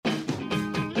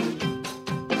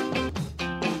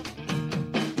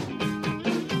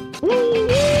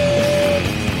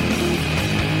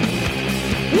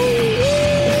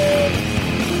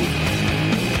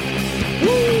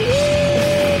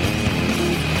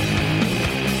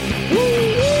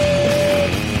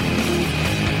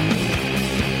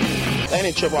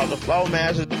can't trip off the floor,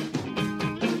 man.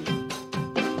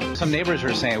 Some neighbors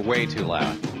are saying way too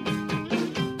loud.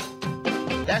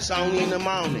 That's only in the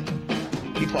morning.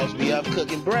 You supposed to be up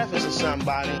cooking breakfast or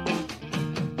somebody.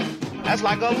 That's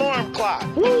like an alarm clock.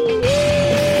 Woo!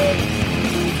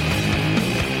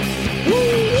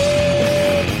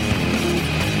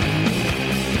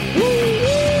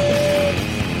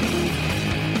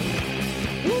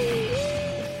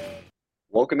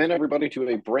 Welcome in, everybody, to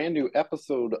a brand new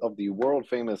episode of the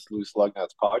world-famous Loose Lug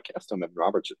Nuts podcast. I'm Evan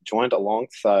Roberts, joined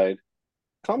alongside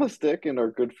Thomas Dick and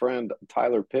our good friend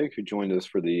Tyler Pigg, who joined us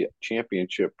for the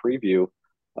championship preview.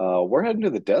 We're heading to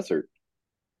the desert.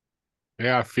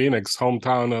 Yeah, Phoenix,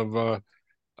 hometown of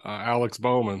Alex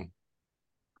Bowman.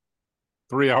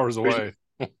 3 hours away.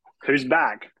 Who's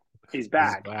back? He's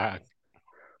back. He's back.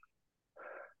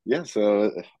 Yeah,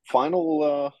 so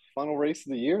final race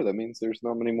of the year. That means there's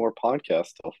not many more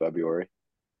podcasts till February.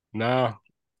 No,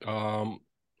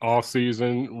 off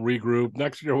season, regroup.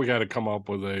 Next year we got to come up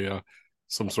with a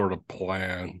some sort of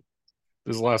plan.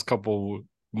 This last couple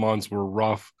months were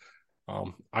rough.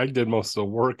 I did most of the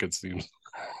work, it seems.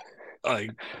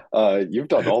 You've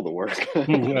done all the work.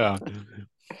 Yeah.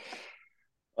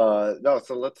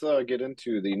 So let's get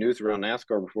into the news around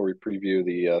NASCAR before we preview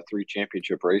the 3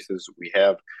 championship races we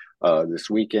have this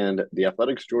weekend. The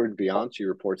Athletics' George Bianchi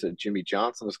reports that Jimmie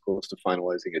Johnson is close to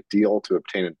finalizing a deal to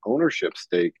obtain an ownership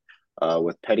stake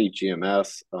with Petty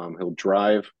GMS. He'll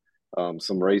drive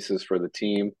some races for the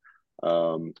team.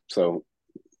 So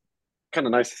kind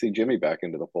of nice to see Jimmy back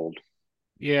into the fold.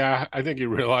 Yeah, I think he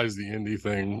realized the Indy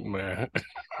thing, man.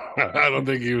 I don't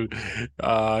think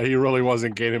he really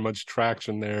wasn't gaining much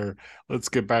traction there. Let's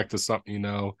get back to something,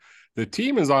 The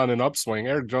team is on an upswing.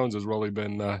 Erik Jones has really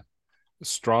been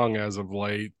strong as of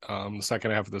late, the second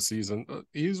half of the season.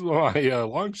 He's my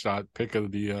long shot pick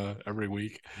of the every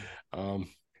week.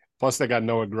 Plus, they got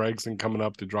Noah Gragson coming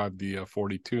up to drive the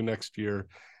 42 next year.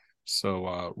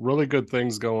 So really good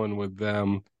things going with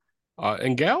them.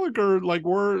 And Gallagher, like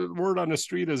word on the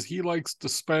street is he likes to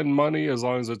spend money as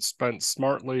long as it's spent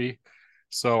smartly.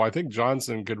 So I think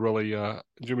Johnson could really,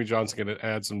 Jimmie Johnson could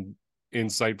add some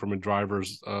insight from a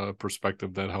driver's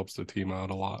perspective that helps the team out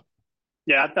a lot.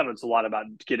 Yeah, I thought it was a lot about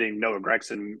getting Noah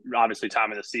Gragson, obviously time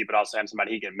in the seat, but also having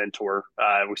somebody he can mentor.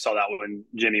 We saw that when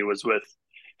Jimmy was with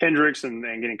Hendricks and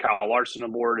getting Kyle Larson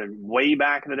on board, and way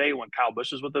back in the day when Kyle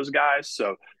Busch was with those guys.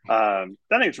 So I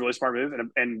think it's a really smart move,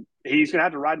 and he's going to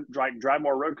have to drive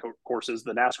more road courses.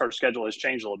 The NASCAR schedule has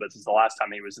changed a little bit since the last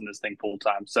time he was in this thing full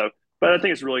time. So, but I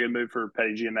think it's a really good move for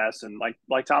Petty GMS, and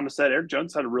like Thomas said, Erik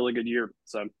Jones had a really good year.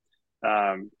 So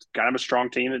kind of a strong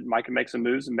team that might can make some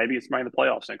moves, and maybe it's making the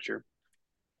playoffs next year.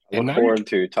 I look forward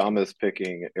to Thomas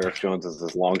picking Erik Jones as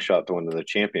his long shot to win the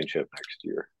championship next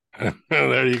year.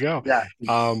 There you go. Yeah.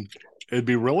 It'd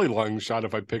be really long shot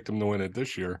if I picked him to win it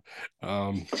this year.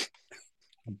 And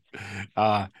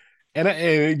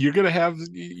you're gonna have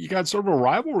you got sort of a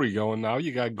rivalry going now.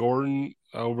 You got Gordon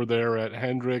over there at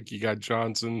Hendrick. You got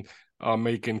Johnson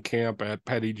making camp at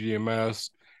Petty GMS.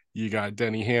 You got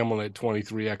Denny Hamlin at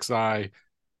 23XI.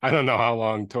 I don't know how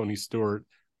long Tony Stewart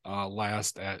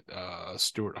lasts at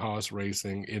Stewart-Haas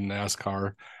Racing in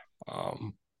NASCAR.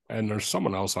 And there's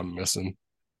someone else I'm missing.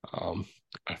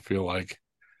 I feel like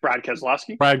Brad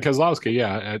Keselowski,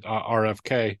 yeah, at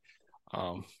RFK.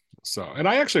 And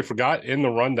I actually forgot in the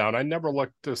rundown. I never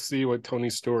looked to see what Tony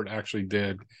Stewart actually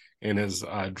did in his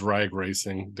drag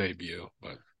racing debut,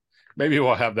 but maybe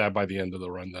we'll have that by the end of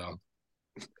the rundown.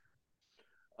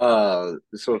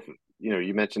 So if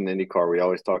you mentioned IndyCar, we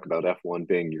always talk about F1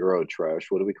 being Euro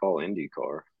trash. What do we call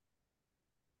IndyCar?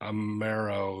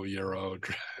 Amero Euro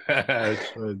trash.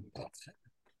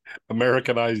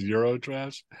 Americanized Euro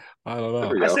trash. I don't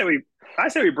know. I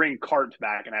say we bring kart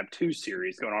back and have 2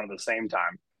 series going on at the same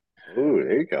time. Ooh,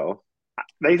 there you go.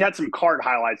 They had some kart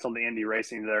highlights on the Indy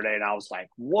racing the other day, and I was like,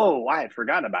 "Whoa! I had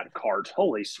forgotten about kart.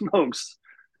 Holy smokes!"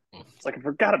 It's like I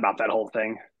forgot about that whole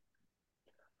thing.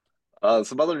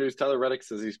 Some other news: Tyler Reddick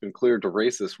says he's been cleared to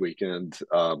race this weekend.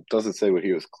 Doesn't say what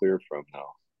he was cleared from now.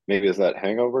 Maybe is that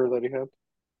hangover that he had?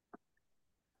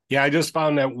 Yeah, I just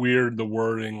found that weird. The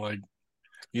wording, like.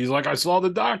 He's like, I saw the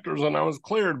doctors and I was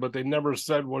cleared, but they never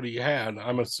said what he had.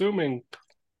 I'm assuming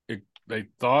they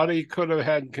thought he could have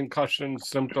had concussion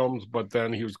symptoms, but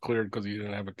then he was cleared because he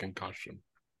didn't have a concussion.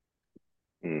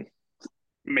 I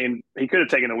mean, he could have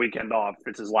taken the weekend off.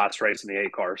 It's his last race in the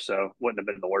 8 car, so wouldn't have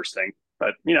been the worst thing.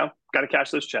 But, got to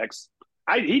cash those checks.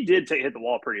 He did hit the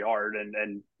wall pretty hard,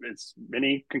 and it's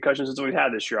many concussions as we've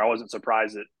had this year. I wasn't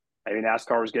surprised that maybe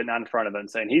NASCAR was getting out in front of it and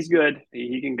saying he's good.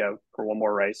 He can go for one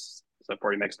more race. So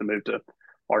before he makes the move to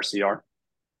RCR.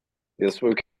 Yes,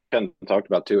 we kind of talked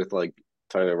about too with like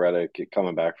Tyler Reddick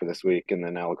coming back for this week, and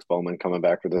then Alex Bowman coming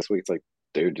back for this week. It's like,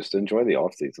 dude, just enjoy the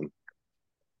off season.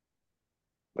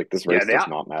 Like, this race does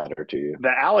not matter to you.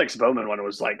 The Alex Bowman one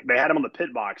was like, they had him on the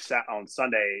pit box on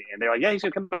Sunday, and they're like, yeah, he's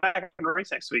going to come back and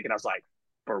race next week. And I was like,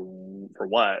 for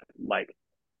what? Like,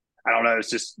 I don't know. It's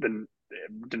just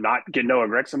to not get Noah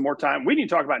Gragson more time. We need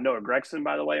to talk about Noah Gragson,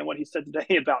 by the way, and what he said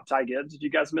today about Ty Gibbs. Did you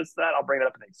guys miss that? I'll bring it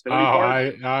up in the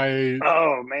Xfinity part.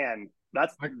 Oh man,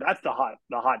 that's the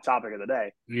hot topic of the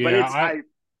day. Yeah, but it's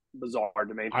bizarre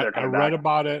to me. I read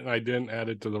about it and I didn't add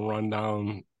it to the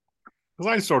rundown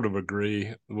because I sort of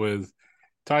agree with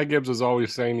Ty Gibbs is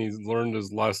always saying he's learned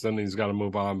his lesson, he's got to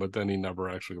move on, but then he never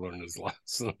actually learned his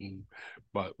lesson.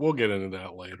 But we'll get into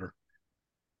that later.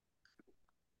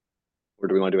 Or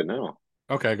do we want to do it now?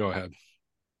 Okay, go ahead.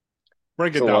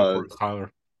 Break it down for us,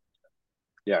 Tyler.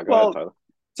 Yeah, go ahead, Tyler.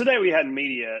 Today we had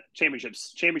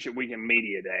championship weekend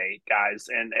media day, guys,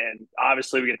 and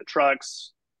obviously we get the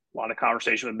trucks. A lot of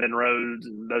conversation with Ben Rhodes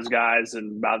and those guys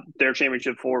and about their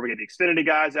championship four. We get the Xfinity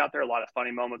guys out there. A lot of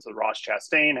funny moments with Ross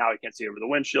Chastain, how he can't see over the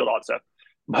windshield, all that stuff.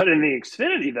 But in the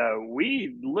Xfinity, though,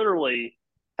 we literally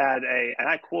had and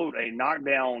I quote, a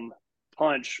knockdown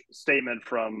punch statement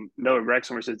from Noah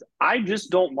Gragson where he says, I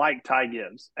just don't like Ty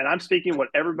Gibbs. And I'm speaking what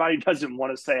everybody doesn't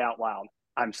want to say out loud.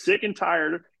 I'm sick and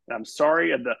tired, and I'm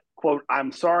sorry of the quote,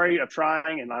 I'm sorry of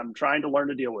trying, and I'm trying to learn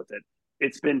to deal with it.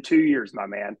 It's been 2 years, my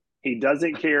man. He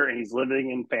doesn't care, and he's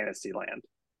living in fantasy land.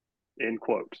 End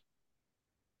quote.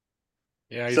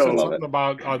 Yeah, he said something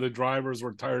about the drivers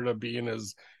were tired of being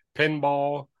his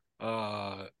pinball.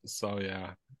 So,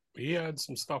 yeah, he had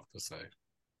some stuff to say.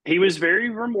 He was very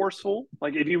remorseful.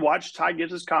 Like, if you watch Ty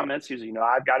Gibbs' comments, he's,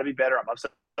 I've got to be better. I'm upset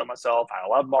with myself. I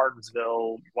love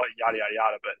Martinsville, yada, yada,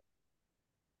 yada.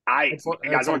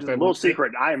 But guys, a little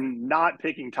secret. I am not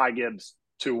picking Ty Gibbs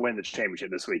to win the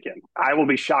championship this weekend. I will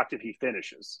be shocked if he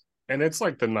finishes. And it's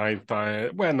like the ninth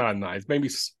time, well, not ninth, maybe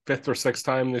fifth or sixth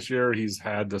time this year he's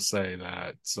had to say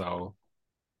that. So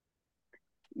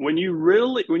when you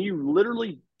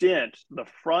literally dent the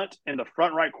front and the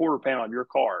front right quarter panel of your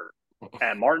car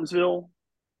at Martinsville,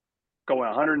 going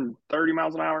 130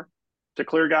 miles an hour to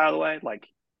clear a guy out of the way, like,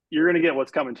 you're going to get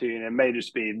what's coming to you, and it may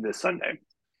just be this Sunday.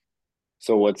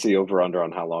 So what's the over-under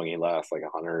on how long he lasts? Like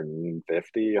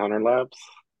 150, 100 laps?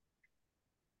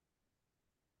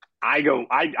 I'd go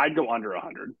under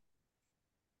 100.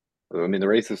 I mean, the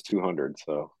race is 200,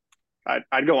 so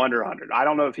I'd go under 100. I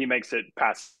don't know if he makes it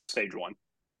past stage one.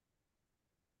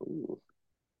 Ooh.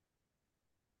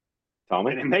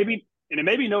 Tommy? And it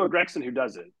may be Noah Gragson who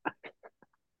does it.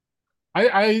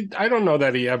 I don't know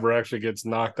that he ever actually gets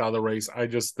knocked out of the race. I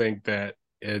just think that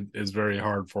it is very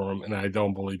hard for him, and I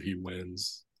don't believe he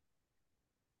wins.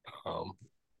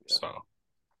 So.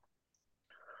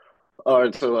 All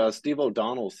right, so Steve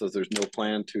O'Donnell says there's no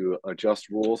plan to adjust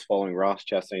rules following Ross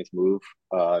Chastain's move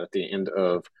at the end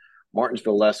of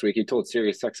Martinsville last week. He told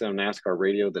SiriusXM NASCAR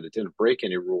Radio that it didn't break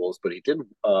any rules, but he did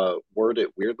word it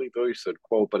weirdly, though. He said,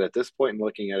 quote, but at this point in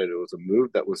looking at it, it was a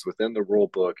move that was within the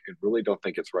rule book and really don't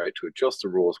think it's right to adjust the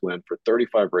rules when for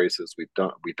 35 races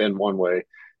we've been one way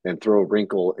and throw a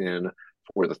wrinkle in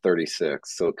for the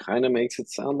 36. So it kind of makes it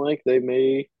sound like they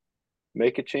may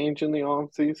make a change in the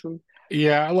off season.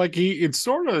 Yeah, like it's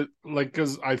sort of like,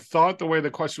 because I thought the way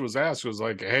the question was asked was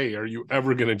like, hey, are you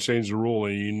ever going to change the rule?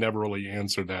 And he never really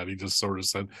answered that. He just sort of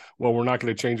said, well, we're not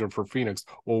going to change it for Phoenix.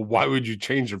 Well, why would you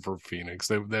change it for Phoenix?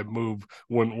 That move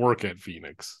wouldn't work at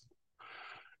Phoenix.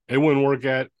 It wouldn't work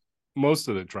at most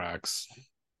of the tracks.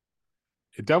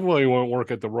 It definitely won't work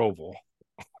at the Roval.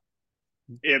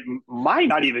 It might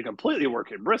not even completely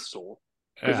work at Bristol.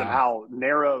 Because of how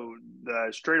narrow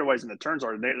the straightaways and the turns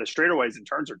are. The straightaways and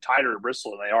turns are tighter at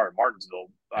Bristol than they are at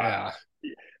Martinsville.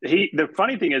 The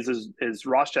funny thing is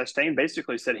Ross Chastain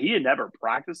basically said he had never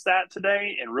practiced that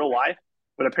today in real life,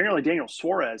 but apparently Daniel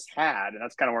Suarez had, and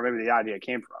that's kind of where maybe the idea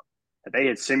came from, that they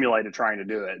had simulated trying to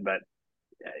do it. But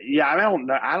yeah,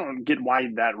 I don't get why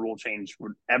that rule change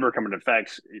would ever come into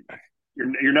effect.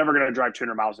 You're never going to drive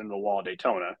 200 miles into the wall at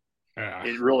Daytona. Yeah.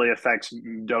 It really affects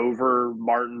Dover,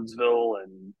 Martinsville,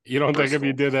 and you don't Bristol. Think if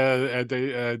you did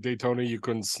a Daytona, you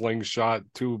couldn't slingshot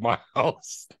 2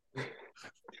 miles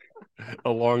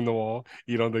along the wall?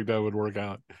 You don't think that would work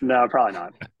out? No, probably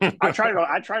not. I tried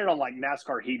it on like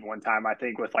NASCAR Heat one time, I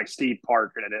think, with like Steve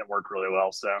Park, and it didn't work really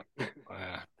well. So,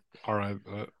 all right.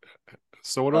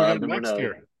 So what do we got next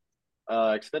year?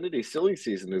 Xfinity silly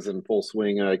season is in full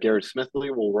swing. Garrett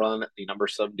Smithley will run the number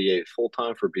 78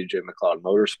 full-time for BJ McLeod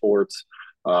Motorsports.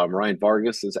 Ryan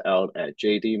Vargas is out at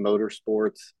JD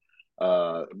Motorsports.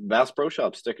 Bass Pro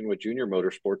Shop sticking with Junior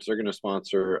Motorsports. They're going to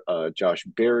sponsor Josh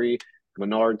Berry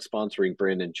Menard sponsoring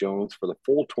Brandon Jones for the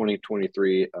full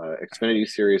 2023 Xfinity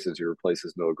Series as he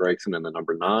replaces Noah Gragson in the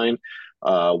number 9.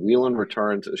 Whelen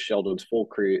returns as Sheldon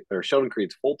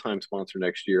Creed's full-time sponsor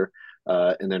next year.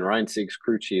 And then Ryan Sieg's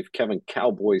crew chief, Kevin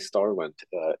Cowboy Starland,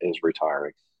 is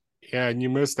retiring. Yeah, and you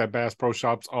missed that Bass Pro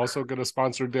Shop's also going to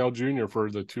sponsor Dale Jr.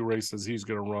 for the 2 races he's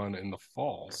going to run in the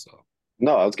fall. So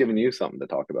no, I was giving you something to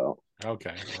talk about.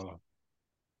 Okay.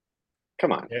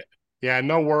 Come on. Yeah,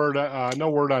 no word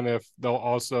on if they'll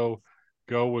also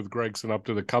go with Gragson up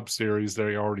to the Cup Series.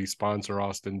 They already sponsor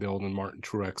Austin Dillon and Martin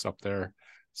Truex up there.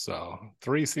 So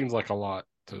 3 seems like a lot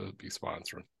to be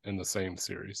sponsoring in the same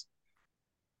series.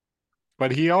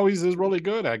 But he always is really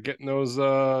good at getting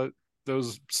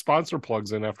those sponsor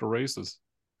plugs in after races.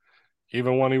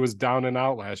 Even when he was down and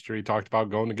out last year, he talked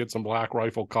about going to get some Black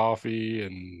Rifle coffee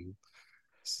and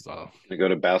so. To go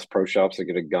to Bass Pro Shops to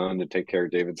get a gun to take care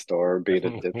of David Starr, being a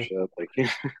dipshit.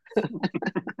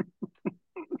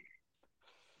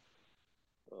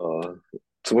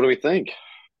 So what do we think?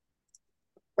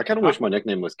 I kind of wish my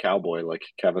nickname was Cowboy, like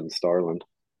Kevin Starland.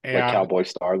 Yeah. Like Cowboy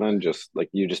Starland, just like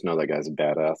you just know that guy's a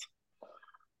badass.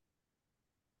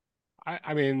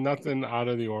 I mean, nothing out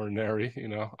of the ordinary.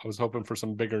 I was hoping for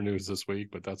some bigger news this week,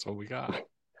 but that's what we got.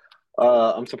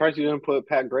 I'm surprised you didn't put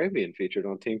Pat Gravian featured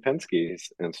on Team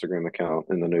Penske's Instagram account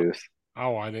in the news.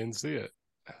 Oh, I didn't see it.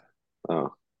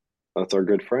 Oh, that's our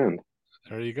good friend.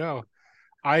 There you go.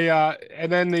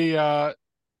 And then the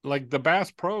Bass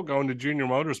Pro going to Junior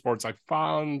Motorsports, I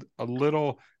found a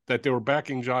little that they were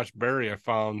backing Josh Berry. I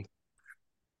found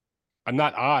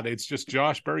not odd. It's just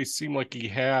Josh Berry seemed like he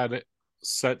had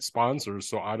set sponsors,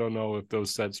 so I don't know if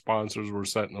those set sponsors were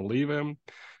setting to leave him.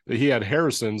 He had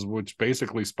Harrison's, which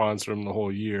basically sponsored him the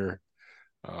whole year.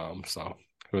 So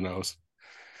who knows?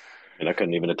 And I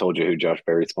couldn't even have told you who Josh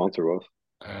Berry's sponsor was.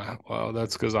 Well,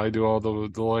 that's because I do all the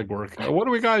legwork. What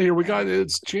do we got here?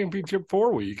 It's Championship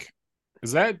 4 week.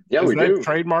 Is that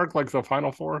trademark like the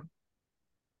Final Four?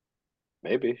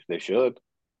 Maybe they should.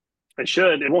 It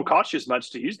should. It won't cost you as much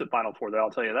to use the Final Four, though.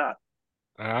 I'll tell you that.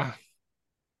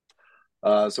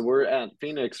 So we're at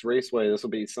Phoenix Raceway. This will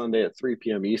be Sunday at 3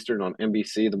 p.m. Eastern on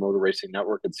NBC, the Motor Racing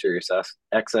Network, and Sirius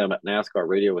XM at NASCAR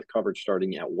Radio with coverage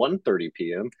starting at 1:30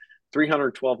 p.m.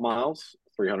 312 miles,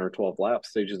 312 laps,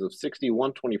 stages of 60,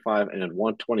 125, and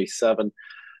 127.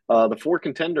 The 4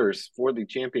 contenders for the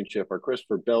championship are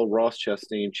Christopher Bell, Ross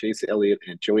Chastain, Chase Elliott,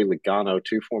 and Joey Logano,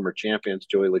 2 former champions,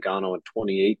 Joey Logano in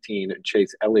 2018 and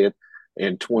Chase Elliott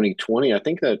in 2020. I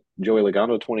think that Joey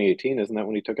Logano 2018, isn't that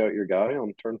when he took out your guy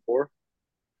on turn 4?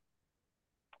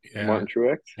 Yeah. Martin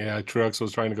Truex? Yeah, Truex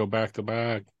was trying to go back to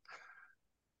back.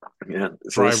 Yeah.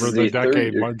 So driver of the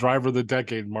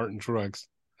decade, Martin Truex.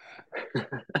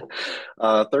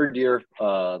 Third year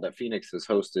that Phoenix has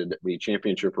hosted the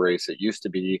championship race. It used to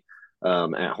be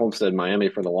at Homestead, Miami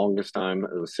for the longest time.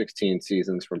 It was 16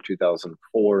 seasons from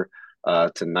 2004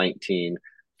 to 19.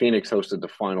 Phoenix hosted the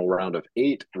final round of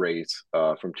 8 race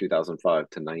from 2005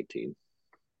 to 19.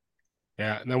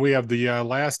 Yeah, and then we have the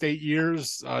last 8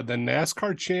 years. The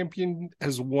NASCAR champion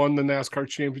has won the NASCAR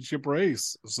championship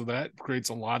race, so that creates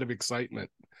a lot of excitement.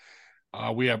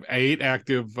 We have 8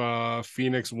 active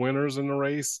Phoenix winners in the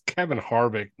race. Kevin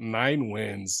Harvick, 9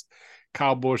 wins.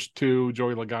 Kyle Busch, 2.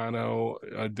 Joey Logano,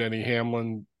 Denny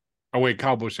Hamlin. Oh, wait,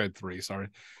 Kyle Busch had 3, sorry.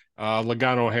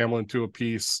 Logano, Hamlin, 2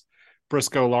 apiece.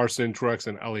 Briscoe, Larson, Truex,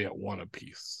 and Elliott, 1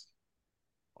 apiece.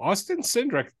 Austin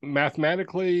Cindric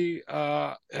mathematically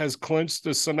has clinched the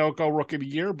Sunoco Rookie of the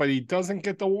Year, but he doesn't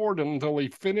get the award until he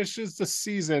finishes the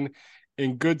season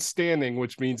in good standing,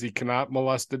 which means he cannot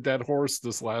molest a dead horse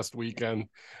this last weekend.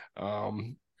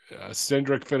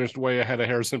 Cindric finished way ahead of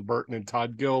Harrison Burton and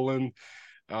Todd Gilliland,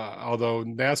 although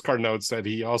NASCAR notes said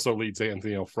he also leads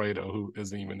Anthony Alfredo, who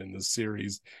isn't even in the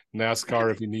series. NASCAR,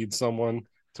 if you need someone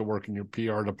to work in your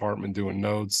PR department doing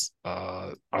notes,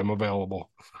 I'm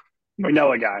available. We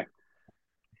know a guy.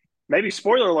 Maybe,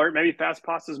 spoiler alert, maybe Fast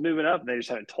Pasta's moving up and they just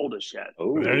haven't told us yet.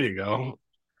 Oh, there you go.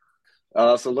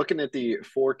 So looking at the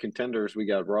 4 contenders, we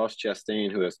got Ross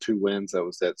Chastain, who has 2 wins. That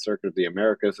was at Circuit of the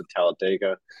Americas at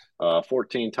Talladega.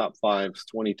 14 top 5s,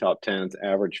 20 top 10s,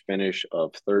 average finish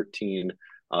of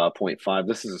 13.5.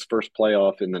 This is his first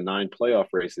playoff in the 9 playoff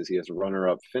races. He has a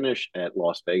runner-up finish at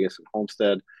Las Vegas and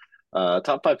Homestead.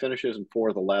 Top 5 finishes in 4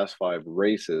 of the last 5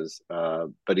 races,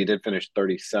 but he did finish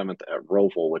 37th at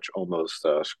Roval, which almost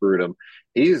screwed him.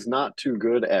 He's not too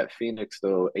good at Phoenix,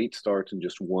 though. 8 starts and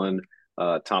just 1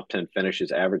 top 10 finish.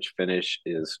 His average finish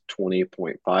is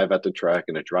 20.5 at the track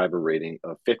and a driver rating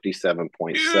of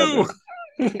 57.7.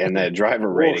 And that driver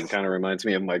rating kind of reminds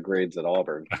me of my grades at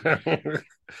Auburn.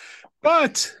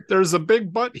 But there's a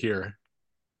big but here.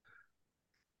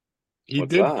 He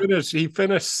What's did that? finish. He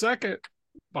finished second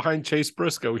behind Chase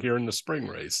Briscoe here in the spring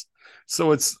race.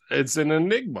 So it's an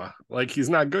enigma. Like, he's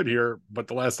not good here, but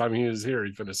the last time he was here,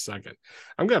 he finished second.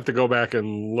 I'm gonna have to go back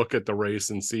and look at the race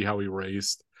and see how he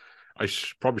raced. I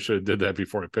probably should have did that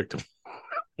before I picked him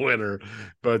winner.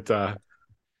 But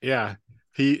yeah,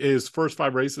 his first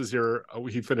 5 races here,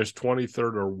 he finished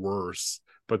 23rd or worse.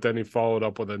 But then he followed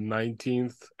up with a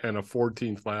 19th and a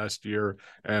 14th last year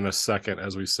and a second,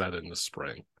 as we said, in the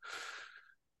spring.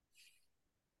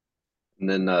 And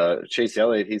then Chase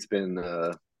Elliott, he's been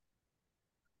the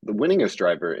winningest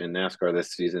driver in NASCAR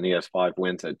this season. He has 5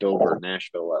 wins at Dover,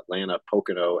 Nashville, Atlanta,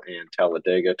 Pocono, and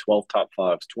Talladega. 12 top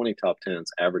 5s, 20 top 10s,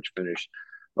 average finish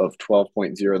of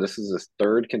 12.0. This is his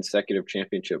 3rd consecutive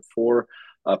championship 4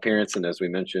 appearance, and as we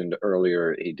mentioned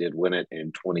earlier, he did win it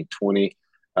in 2020.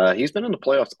 He's been in the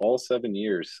playoffs all 7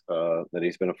 years that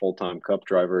he's been a full-time Cup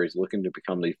driver. He's looking to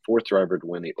become the 4th driver to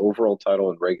win the overall title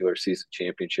and regular season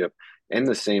championship in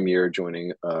the same year,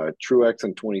 joining Truex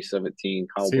in 2017,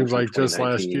 Kyle Seems Busch like in just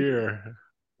last 2019, year.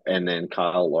 and then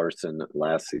Kyle Larson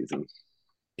last season.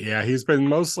 Yeah, he's been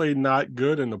mostly not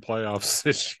good in the playoffs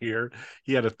this year.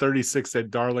 He had a 36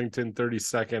 at Darlington,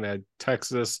 32nd at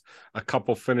Texas, a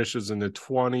couple finishes in the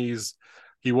 20s.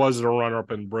 He was the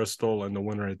runner-up in Bristol and the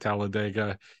winner at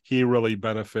Talladega. He really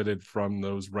benefited from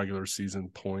those regular season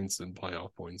points and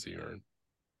playoff points he earned.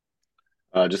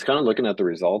 Just kind of looking at the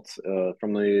results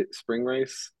from the spring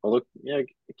race. I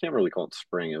can't really call it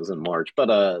spring. It was in March,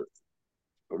 but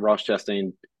Ross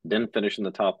Chastain didn't finish in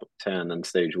the top 10 in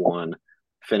stage 1,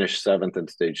 finished 7th in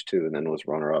stage 2, and then was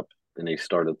runner-up, and he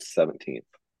started 17th.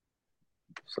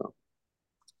 So.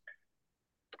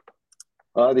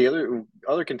 The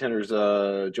other contenders,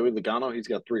 Joey Logano, he's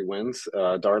got 3 wins.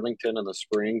 Darlington in the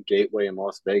spring, Gateway in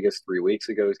Las Vegas 3 weeks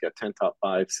ago. He's got 10 top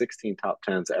 5, 16 top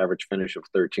 10s, average finish of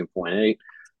 13.8.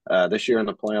 This year in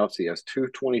the playoffs, he has 2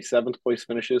 27th place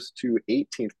finishes, 2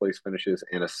 18th place finishes,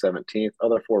 and a 17th.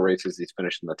 Other 4 races, he's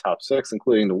finished in the top 6,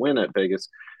 including the win at Vegas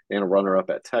and a runner-up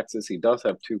at Texas. He does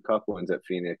have 2 Cup wins at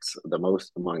Phoenix, the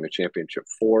most among the championship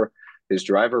 4. His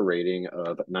driver rating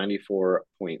of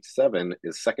 94.7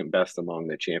 is second best among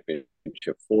the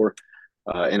championship 4.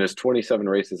 In his 27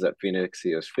 races at Phoenix,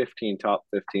 he has 15 top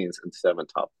 15s and 7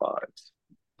 top 5s.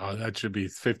 Oh, that should be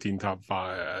 15 top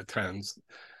 10s.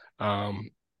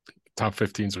 Top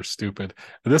 15s are stupid.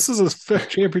 This is his 5th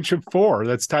championship 4.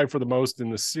 That's tied for the most in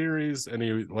the series. And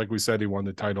he, like we said, he won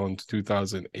the title in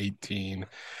 2018.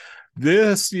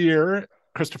 This year,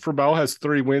 Christopher Bell has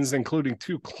 3 wins, including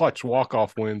 2 clutch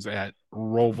walk-off wins at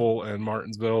Roval and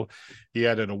Martinsville. He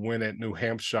added a win at New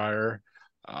Hampshire.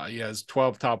 He has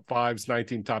 12 top 5s,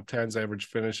 19 top 10s, average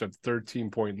finish of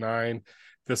 13.9.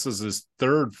 This is his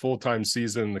 3rd full-time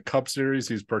season in the Cup Series.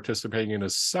 He's participating in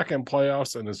his 2nd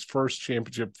playoffs and his 1st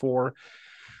championship 4.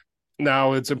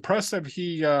 Now, it's impressive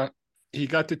he got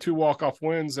the 2 walk-off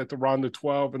wins at the round of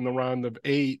 12 and the round of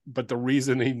 8, but the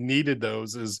reason he needed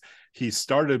those is he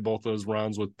started both those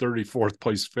rounds with 34th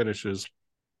place finishes,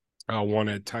 one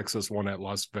at Texas, one at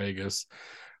Las Vegas.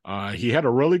 He had a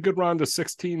really good round of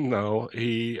 16, though.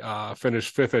 He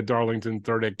finished 5th at Darlington,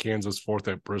 3rd at Kansas, 4th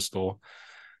at Bristol.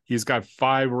 He's got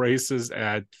 5 races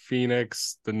at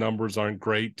Phoenix. The numbers aren't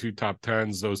great. 2 top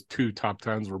 10s. Those 2 top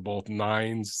 10s were both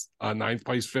 9th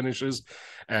place finishes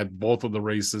at both of the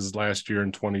races last year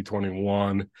in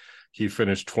 2021. He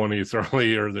finished 20th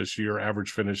earlier this year,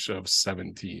 average finish of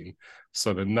 17.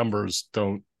 So the numbers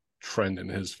don't trend in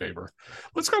his favor.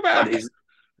 Let's go back.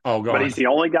 But he's the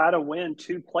only guy to win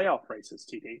 2 playoff races,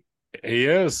 TD. He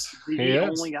is. He's the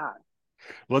only guy.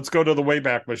 Let's go to the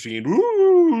Wayback Machine.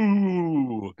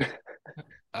 Woo!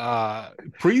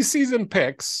 Preseason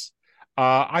picks.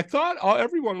 I thought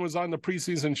everyone was on the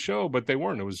preseason show, but they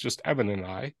weren't. It was just Evan and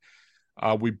I.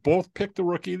 We both picked the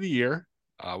Rookie of the Year.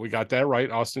 We got that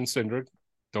right. Austin Cindric.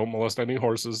 Don't molest any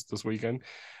horses this weekend.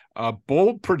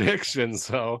 Bold predictions,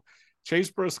 though.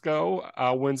 Chase Briscoe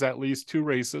wins at least 2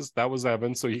 races. That was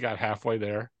Evan, so he got halfway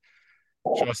there.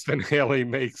 Justin Haley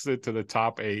makes it to the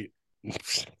top 8.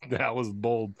 That was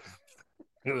bold.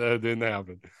 That didn't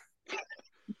happen.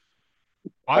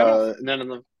 And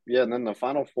then the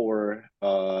final 4,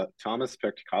 Thomas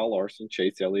picked Kyle Larson,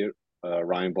 Chase Elliott,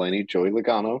 Ryan Blaney, Joey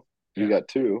Logano. You got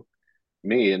 2.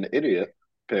 Me, an idiot,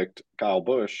 picked Kyle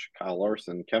Busch, Kyle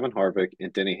Larson, Kevin Harvick,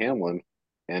 and Denny Hamlin.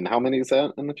 And how many is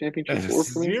that in the championship 4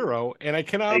 for me? 0. And I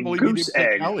cannot believe you didn't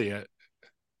pick Elliott.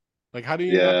 Like, how do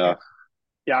you not pick?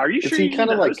 Yeah, are you sure you kind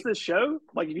of host this show?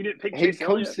 Like, if you didn't pick Chase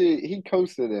Elliott? He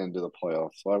coasted into the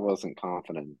playoffs, so I wasn't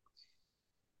confident.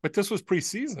 But this was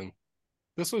preseason.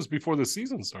 This was before the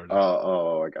season started.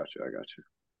 I got you.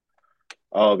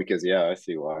 Oh, because, I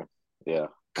see why. Yeah.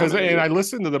 Because and I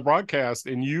listened to the broadcast,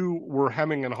 and you were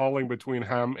hemming and hawing between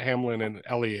Hamlin and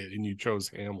Elliott, and you chose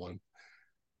Hamlin.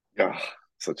 Oh,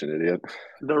 such an idiot.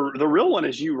 The real one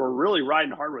is you were really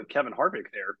riding hard with Kevin Harvick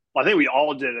there. I think we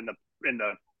all did in the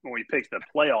when we picked the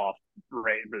playoff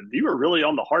rate, but you were really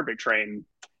on the Harvick train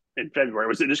in February.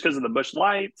 Was it just because of the Busch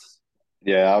Lights?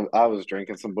 Yeah, I was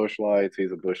drinking some Busch Lights.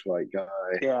 He's a Busch Light guy.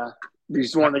 Yeah. You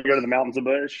just wanted to go to the mountains of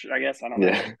Busch, I guess. I don't know.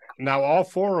 Yeah. Now, all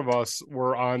four of us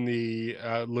were on the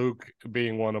Luke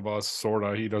being one of us, sort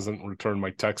of. He doesn't return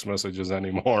my text messages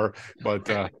anymore, but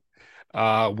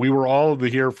we were all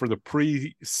here for the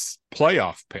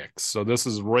pre-playoff picks. So this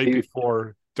is right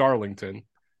before Darlington.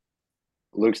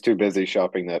 Luke's too busy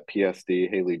shopping that PSD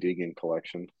Haley Deegan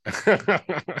collection.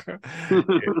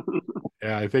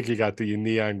 Yeah, I think he got the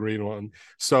neon green one.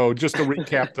 So just to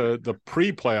recap the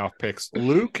pre-playoff picks,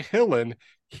 Luke Hillen,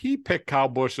 he picked Kyle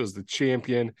Busch as the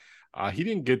champion. He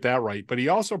didn't get that right, but he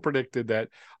also predicted that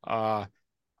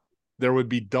there would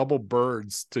be double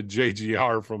birds to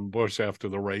JGR from Busch after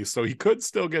the race. So he could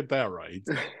still get that right.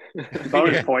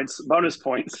 Bonus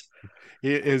points.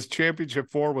 His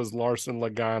championship 4 was Larson,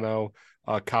 Logano,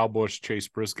 Kyle Busch, Chase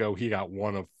Briscoe. He got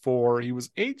 1 of 4. He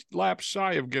was 8 laps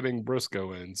shy of getting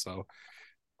Briscoe in, so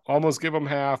almost give him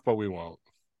half, but we won't.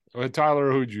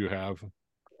 Tyler, who'd you have?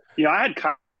 Yeah, I had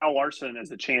Kyle Larson as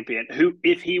the champion, who,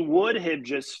 if he would have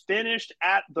just finished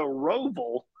at the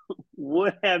Roval,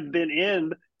 would have been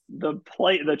in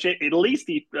at least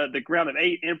the ground of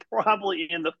 8 and probably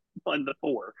in the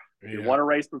 4. Yeah. You won a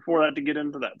race before that to get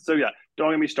into that. So yeah, don't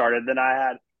get me started. Then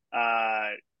I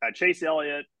had Chase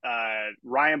Elliott,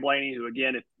 Ryan Blaney, who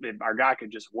again, if our guy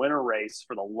could just win a race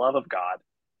for the love of God,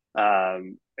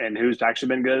 and who's actually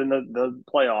been good in the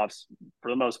playoffs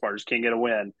for the most part, just can't get a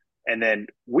win. And then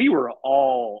we were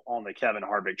all on the Kevin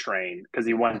Harvick train because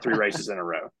he won 3 races in a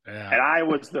row. Yeah. And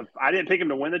I didn't pick him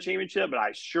to win the championship, but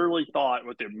I surely thought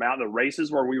with the amount of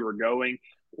races where we were going,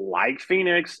 like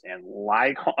Phoenix and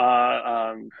like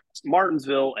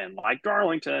Martinsville and like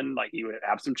Darlington, like he would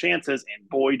have some chances, and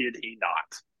boy, did he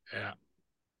not. Yeah.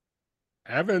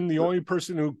 Evan, the only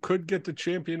person who could get the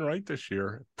champion right this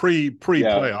year,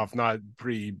 pre-playoff, not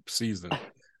pre-season.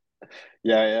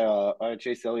 Yeah. I had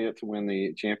Chase Elliott to win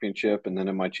the championship, and then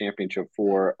in my championship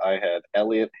 4, I had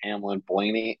Elliott, Hamlin,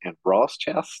 Blaney, and Ross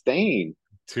Chastain.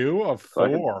 2 of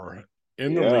 4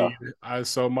 in the lead.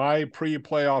 So my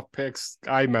pre-playoff picks,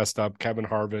 I messed up. Kevin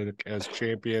Harvick as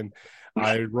champion.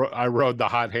 I rode the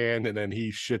hot hand, and then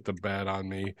he shit the bed on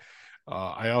me.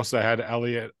 I also had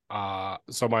Elliott.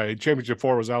 So my championship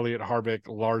 4 was Elliott, Harvick,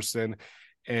 Larson,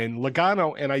 and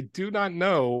Logano. And I do not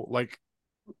know,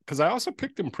 because I also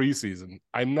picked him preseason.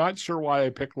 I'm not sure why I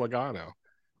picked Logano,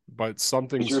 but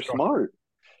something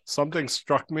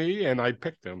struck me, and I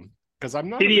picked him because I'm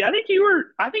not. TD, I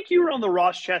think you were on the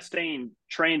Ross Chastain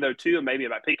train though too, and maybe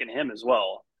by picking him as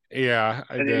well. Yeah,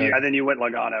 and then you went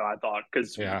Logano, I thought,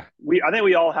 because I think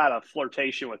we all had a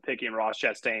flirtation with picking Ross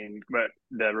Chastain, but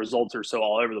the results are so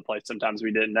all over the place. Sometimes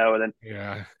we didn't know, and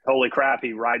then holy crap,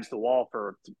 he rides the wall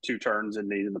for 2 turns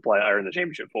and he's in the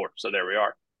championship 4. So there we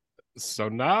are. So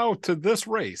now to this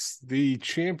race, the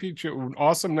championship.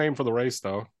 Awesome name for the race,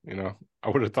 though. I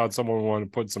would have thought someone would want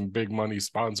to put some big money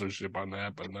sponsorship on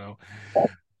that, but no.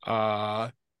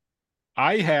 I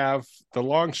have the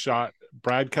long shot,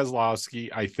 Brad Keselowski.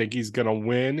 I think he's going to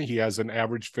win. He has an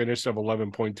average finish of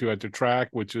 11.2 at the track,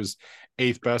 which is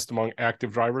 8th best among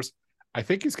active drivers. I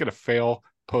think he's going to fail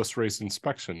post-race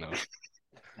inspection, though.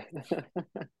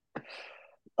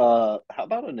 How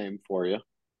about a name for you?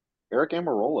 Eric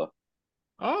Almirola.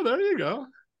 Oh, there you go.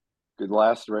 Good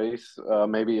last race.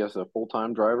 Maybe as a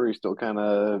full-time driver, he's still kind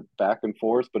of back and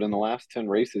forth, but in the last 10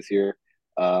 races here,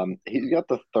 he's got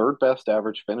the 3rd best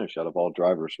average finish out of all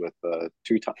drivers with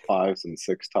 2 top 5s and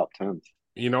 6 top 10s.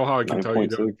 You know how I can tell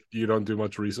you don't do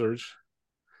much research?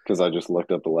 Because I just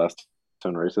looked up the last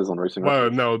 10 races on Racing Well,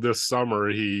 Records. No, this summer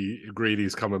he agreed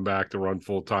he's coming back to run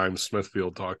full-time.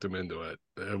 Smithfield talked him into it.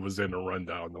 It was in a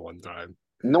rundown the one time.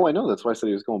 No, I know. That's why I said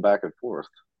he was going back and forth.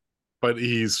 But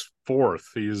he's 4th.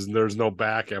 There's no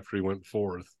back after he went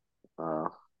 4th. I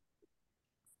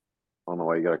don't know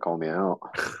why you got to call me out.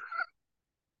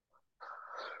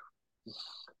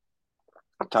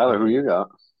 Tyler, who you got?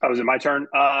 Oh, is it my turn?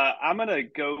 I'm going to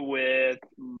go with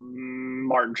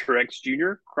Martin Truex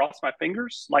Jr. Cross my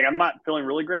fingers. I'm not feeling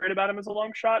really great about him as a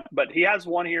long shot, but he has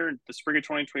won here in the spring of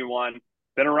 2021.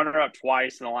 Been a runner-up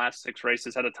twice in the last 6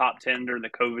 races. Had a top 10 during the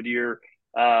COVID year.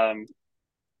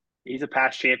 He's a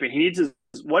past champion. He needs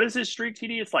what is his streak,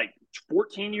 TD? It's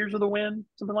 14 years with a win,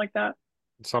 something like that.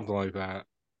 Something like that.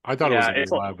 I thought it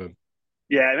was 11.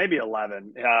 Yeah, maybe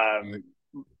 11.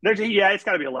 It's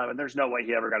got to be 11. There's no way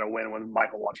he ever got a win with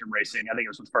Michael Waltrip Racing. I think it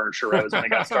was with Furniture Rose when they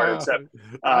got started. So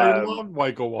I love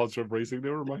Michael Waltrip Racing. They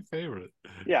were my favorite.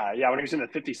 Yeah. When he was in the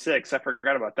 56, I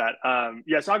forgot about that.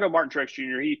 So I'll go Martin Truex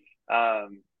Jr.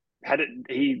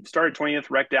 He started 20th,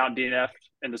 wrecked out DNF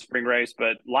in the spring race,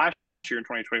 but last year in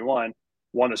 2021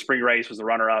 won the spring race, was the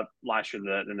runner-up last year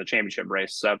in the championship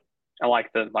race. So I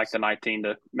like the 19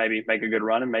 to maybe make a good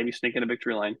run and maybe sneak into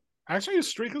victory lane. Actually, his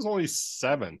streak is only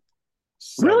 7.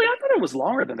 Really? I thought it was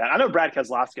longer than that. I know Brad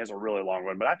Keselowski has a really long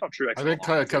one, but I thought Truex. I think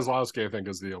Keselowski,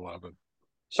 is the 11.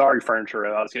 Sorry, Furniture.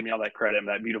 I was giving you all that credit in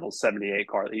that beautiful 78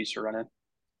 car that he used to run in.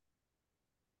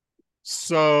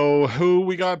 So who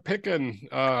we got picking?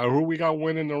 Who we got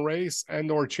winning the race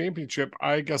and/or championship?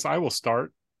 I guess I will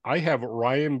start. I have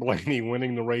Ryan Blaney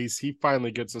winning the race. He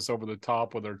finally gets us over the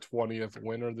top with our 20th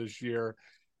winner this year,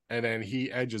 and then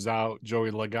he edges out Joey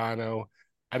Logano.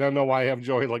 I don't know why I have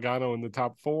Joey Logano in the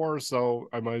top 4, so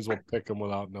I might as well pick him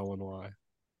without knowing why.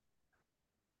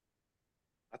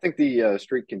 I think the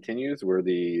streak continues where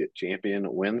the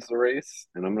champion wins the race,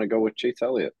 and I'm going to go with Chase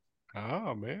Elliott.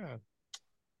 Oh, man.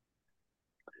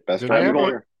 Best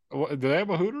driver. Do they have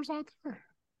a Hooters out there?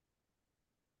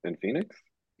 In Phoenix?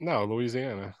 No,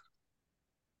 Louisiana.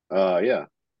 Yeah.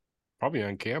 Probably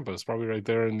on campus. Probably right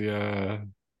there in the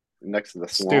next to the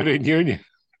student union.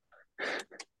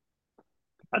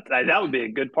 That would be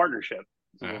a good partnership.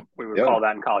 We would call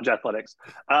that in college athletics.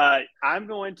 I'm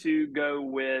going to go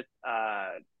with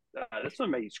this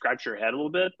one may scratch your head a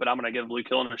little bit, but I'm going to give Luke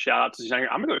Hillen a shout out.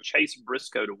 I'm going to go Chase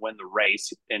Briscoe to win the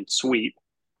race in sweep.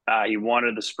 He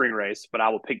wanted the spring race, but I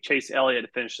will pick Chase Elliott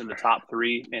to finish in the top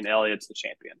 3, and Elliott's the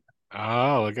champion.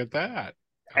 Oh, look at that.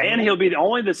 And he'll be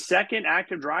only the second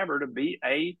active driver to be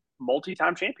a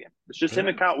multi-time champion. It's just him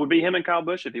and Kyle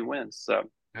Busch if he wins. So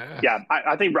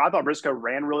I thought Briscoe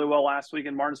ran really well last week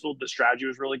in Martinsville. The strategy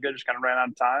was really good, just kind of ran out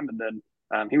of time, and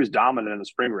then he was dominant in the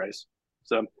spring race.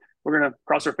 So we're going to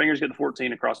cross our fingers, get the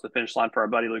 14 across the finish line for our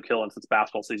buddy Luke Hillen since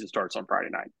basketball season starts on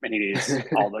Friday night, and he needs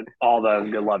all the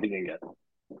good love he can get.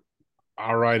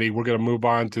 All righty, we're going to move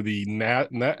on to the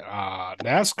NASCAR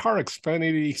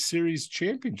Xfinity Series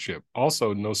Championship.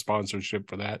 Also, no sponsorship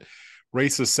for that.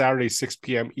 Race is Saturday, 6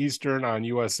 p.m. Eastern on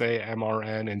USA,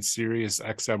 MRN, and Sirius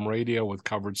XM Radio with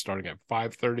coverage starting at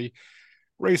 5:30.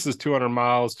 Race is 200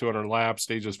 miles, 200 laps,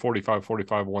 stages 45,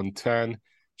 110.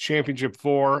 Championship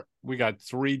 4, we got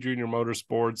 3 Junior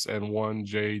Motorsports and 1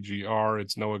 JGR.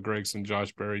 It's Noah Gragson,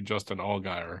 Josh Berry, Justin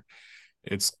Allgaier.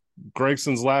 It's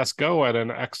Gregson's last go at an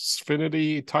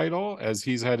Xfinity title as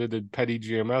he's headed to Petty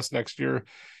GMS next year.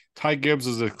 Ty Gibbs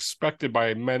is expected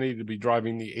by many to be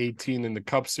driving the 18 in the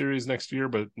Cup Series next year,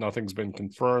 but nothing's been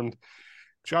confirmed.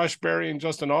 Josh Berry and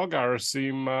Justin Allgaier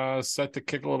seem set to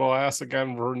kick a little ass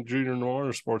again for Junior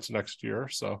Motorsports next year.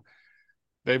 So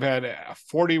they've had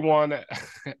 41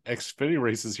 Xfinity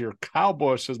races here. Kyle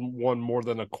Busch has won more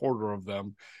than a quarter of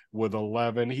them with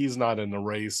 11. He's not in the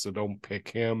race, so don't pick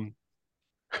him.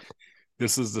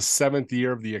 This is the 7th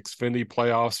year of the Xfinity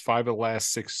playoffs. 5 of the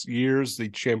last 6 years, the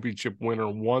championship winner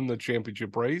won the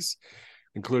championship race,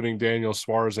 including Daniel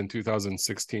Suarez in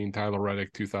 2016, Tyler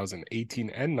Reddick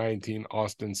 2018 and 19,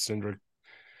 Austin Cindric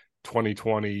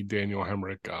 2020, Daniel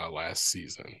Hemrick last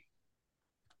season.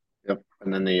 Yep.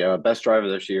 And then the best driver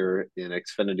this year in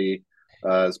Xfinity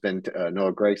has been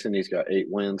Noah Gragson. He's got 8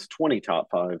 wins, 20 top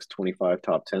 5s, 25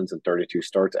 top 10s, and 32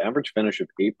 starts. Average finish of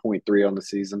 8.3 on the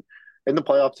season. In the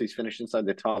playoffs, he's finished inside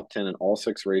the top 10 in all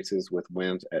 6 races with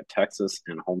wins at Texas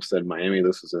and Homestead, Miami.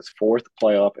 This was his 4th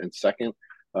playoff and 2nd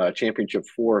championship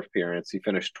 4 appearance. He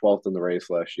finished 12th in the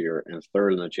race last year and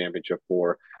 3rd in the championship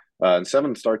 4. And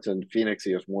 7 starts in Phoenix.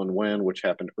 He has 1 win, which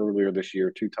happened earlier this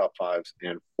year, 2 top 5s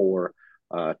and 4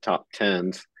 top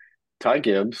 10s. Ty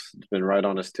Gibbs has been right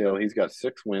on his tail. He's got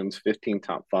 6 wins, 15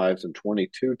 top 5s, and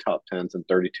 22 top 10s and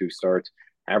 32 starts.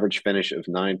 Average finish of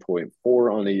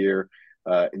 9.4 on the year.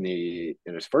 In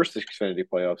his first Xfinity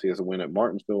playoffs, he has a win at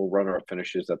Martinsville, runner-up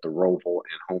finishes at the Roval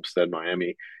and Homestead,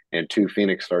 Miami, and 2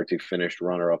 Phoenix starts. He finished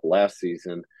runner-up last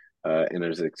season in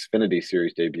his Xfinity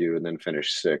Series debut, and then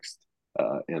finished 6th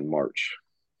in March.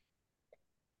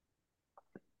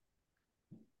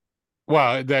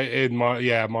 Well,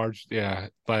 March,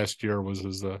 last year was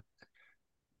his.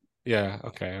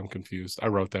 Okay, I'm confused. I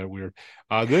wrote that weird.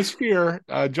 This year,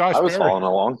 Josh. I was following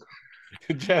along.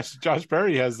 Josh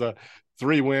Berry has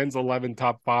 3 wins, 11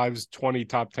 top 5s, 20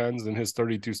 top 10s in his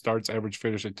 32 starts, average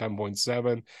finish at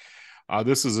 10.7.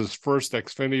 This is his first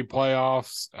Xfinity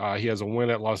playoffs. He has a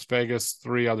win at Las Vegas,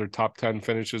 3 other top 10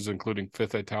 finishes, including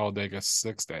 5th at Talladega,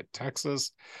 6th at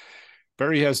Texas.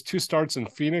 Barry has 2 starts in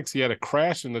Phoenix. He had a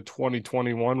crash in the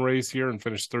 2021 race here and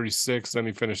finished 36th. Then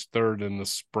he finished 3rd in the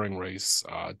spring race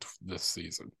this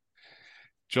season.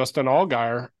 Justin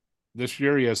Allgaier, this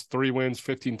year he has 3 wins,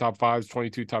 15 top 5s,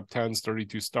 22 top 10s,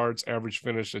 32 starts, average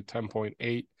finish at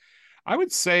 10.8. I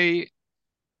would say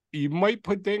you might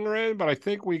put Dinger in, but I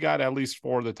think we got at least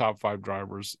 4 of the top 5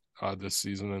 drivers this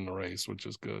season in the race, which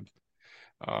is good.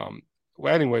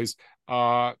 Well, anyways,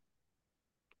 Allgaier's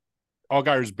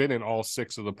been in all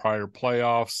 6 of the prior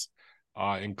playoffs,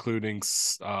 including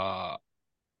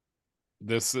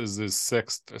this is his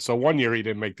 6th. So one year he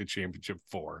didn't make the championship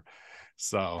 4.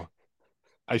 So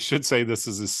I should say this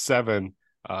is his 7th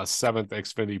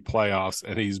Xfinity playoffs,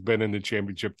 and he's been in the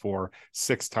championship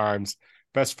 6 times.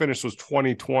 Best finish was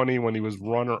 2020 when he was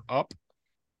runner-up.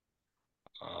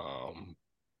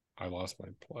 I lost my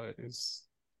place.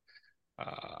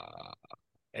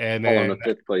 And then the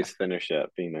 5th place finish at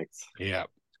Phoenix. Yeah.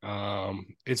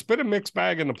 It's been a mixed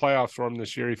bag in the playoffs for him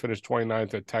this year. He finished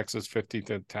 29th at Texas,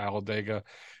 15th at Talladega,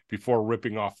 before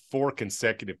ripping off 4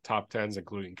 consecutive top 10s,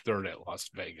 including 3rd at Las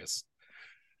Vegas.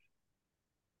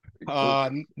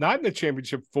 Not in the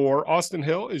championship 4. Austin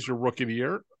Hill is your rookie of the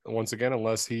year once again,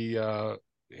 unless he,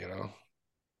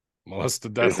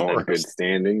 molested that Isn't horse. in good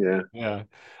standing, yeah.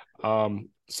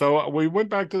 So we went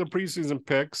back to the preseason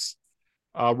picks.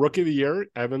 Rookie of the year,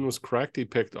 Evan was correct. He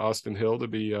picked Austin Hill to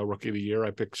be rookie of the year.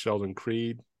 I picked Sheldon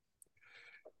Creed.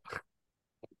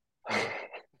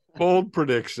 Bold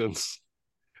predictions.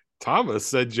 Thomas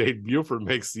said Jade Buford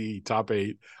makes the top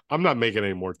 8. I'm not making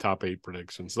any more top 8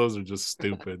 predictions. Those are just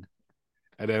stupid.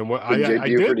 And then what I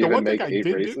did, the one thing I did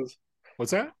do,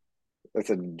 what's that? I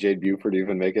said Jade Buford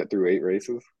even make it through 8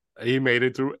 races. He made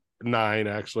it through 9,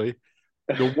 actually.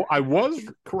 I was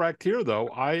correct here, though.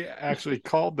 I actually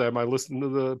called them. I listened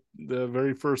to the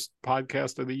very first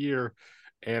podcast of the year,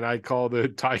 and I called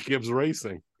it Ty Gibbs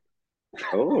Racing.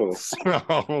 Oh.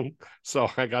 So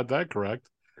I got that correct.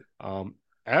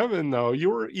 Evan, though,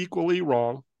 you were equally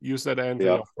wrong. You said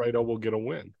Andrea Alfredo will get a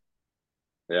win.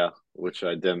 Yeah, which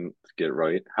I didn't get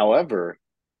right. However,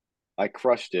 I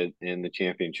crushed it in the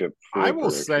championship. I will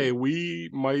say we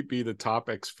might be the top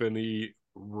Xfinity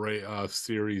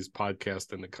series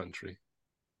podcast in the country.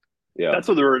 Yeah, that's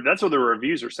what the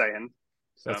reviews are saying.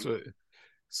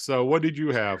 So what did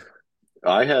you have?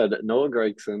 I had Noah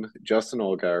Gragson, Justin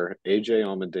Allgaier, AJ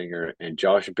Allmendinger, and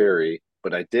Josh Berry,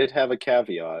 but I did have a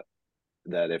caveat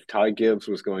that if Ty Gibbs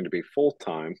was going to be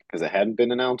full-time, because it hadn't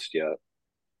been announced yet,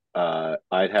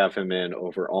 I'd have him in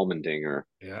over Allmendinger.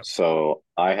 Yeah. So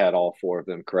I had all 4 of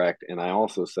them correct, and I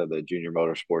also said that Junior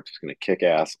Motorsports was going to kick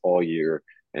ass all year,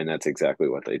 and that's exactly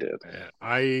what they did.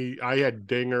 I had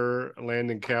Dinger,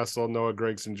 Landon Castle, Noah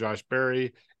Gragson, Josh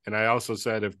Berry, and I also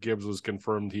said if Gibbs was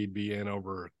confirmed, he'd be in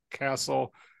over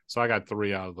Castle. So I got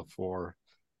 3 out of the 4.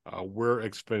 We're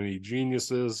Xfinity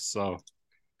geniuses, so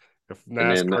if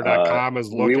NASCAR.com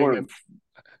is looking,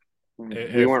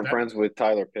 we weren't friends with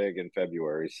Tyler Pigg in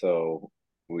February, so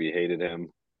we hated him,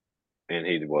 and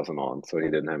he wasn't on, so he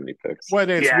didn't have any picks. Well,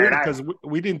 it's weird because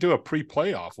we didn't do a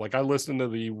pre-playoff. Like I listened to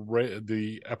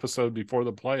the episode before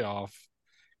the playoff,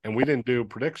 and we didn't do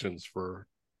predictions for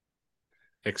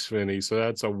Xfinity, so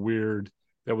that's a weird.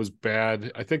 That was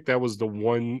bad. I think that was the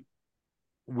one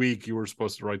week you were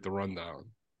supposed to write the rundown.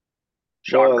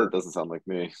 Well, it doesn't sound like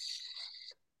me.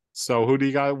 So who do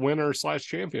you got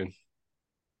winner/champion?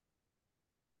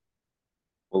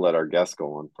 We'll let our guest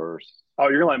go on first. Oh,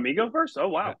 you're gonna let me go first? Oh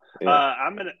wow. Yeah.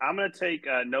 I'm gonna take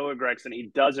Noah Gragson. He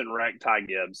doesn't rank Ty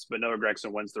Gibbs, but Noah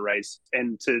Gragson wins the race.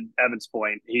 And to Evan's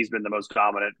point, he's been the most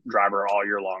dominant driver all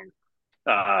year long.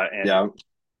 I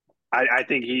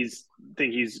think he's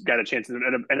got a chance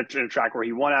in a track where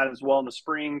he won out as well in the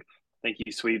spring. I think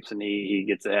he sweeps and he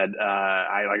gets ahead.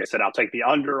 Like I said, I'll take the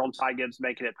under on Ty Gibbs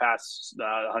making it past the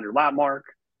 100 lap mark.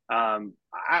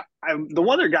 The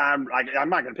one other guy, I'm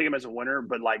not going to pick him as a winner,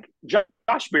 but like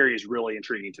Josh Berry is really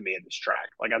intriguing to me at this track.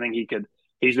 Like I think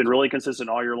he's been really consistent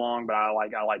all year long, but I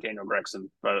like Daniel Gragson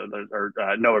or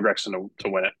Noah Gragson to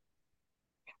win it.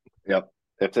 Yep.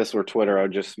 If this were Twitter,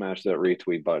 I'd just smash that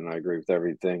retweet button. I agree with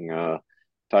everything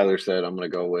Tyler said. I'm going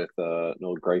to go with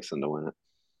Noah Gragson to win it.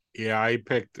 Yeah, I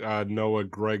picked Noah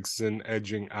Gragson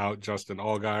edging out Justin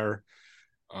Allgaier.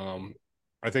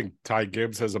 I think Ty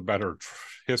Gibbs has a better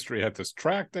history at this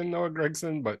track than Noah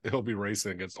Gragson, but he'll be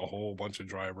racing against a whole bunch of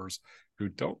drivers who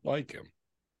don't like him.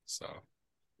 So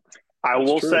I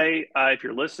will say, if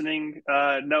you're listening,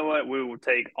 Noah, we will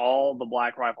take all the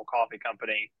Black Rifle Coffee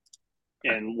Company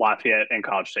in Lafayette and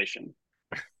College Station.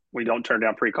 We don't turn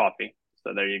down free coffee.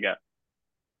 So there you go.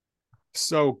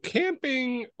 So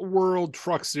Camping World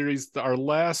Truck Series, our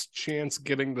last chance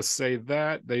getting to say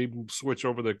that. They switch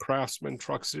over to Craftsman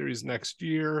Truck Series next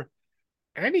year.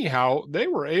 Anyhow, they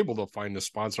were able to find a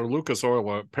sponsor. Lucas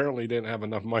Oil apparently didn't have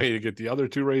enough money to get the other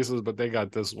two races, but they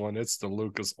got this one. It's the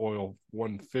Lucas Oil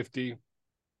 150.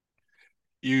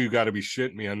 You got to be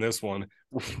shitting me on this one.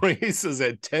 Races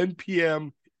at 10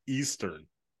 p.m. Eastern.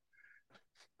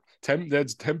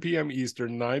 That's 10 p.m.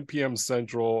 Eastern, 9 p.m.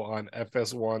 Central on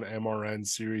FS1 MRN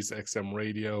Sirius XM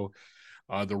radio.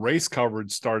 The race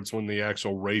coverage starts when the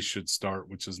actual race should start,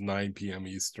 which is 9 p.m.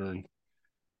 Eastern.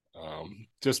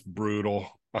 Just brutal.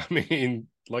 I mean,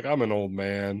 like, I'm an old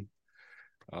man.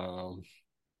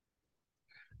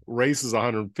 Race is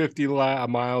 150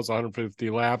 miles, 150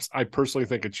 laps. I personally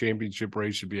think a championship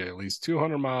race should be at least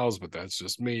 200 miles, but that's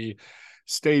just me.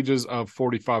 Stages of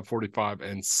 45, 45,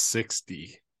 and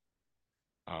 60.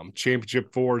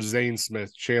 Championship 4, Zane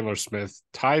Smith, Chandler Smith,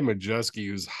 Ty Majeski,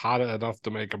 who's hot enough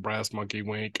to make a brass monkey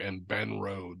wink, and Ben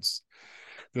Rhodes.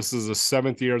 This is the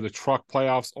 7th year of the truck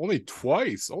playoffs. Only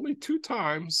two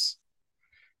times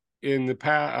in the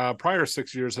prior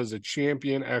 6 years has a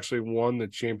champion actually won the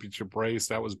championship race.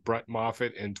 That was Brett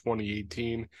Moffitt in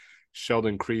 2018,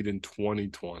 Sheldon Creed in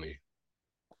 2020.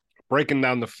 Breaking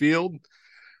down the field,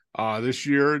 this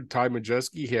year, Ty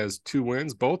Majeski has 2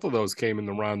 wins. Both of those came in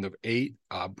the round of 8,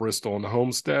 Bristol and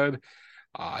Homestead.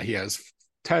 He has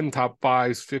 10 top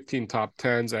 5s, 15 top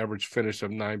 10s, average finish of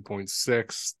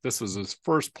 9.6. This was his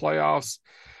first playoffs.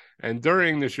 And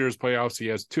during this year's playoffs, he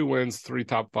has 2 wins, 3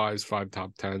 top 5s, 5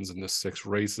 top 10s in the 6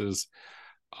 races.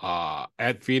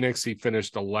 At Phoenix, he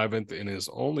finished 11th in his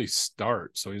only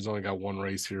start. So he's only got 1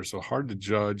 race here. So hard to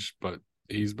judge, but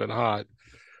he's been hot.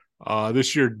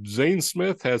 This year, Zane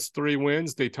Smith has 3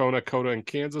 wins, Daytona, Coda, and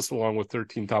Kansas, along with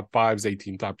 13 top 5s,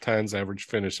 18 top 10s, average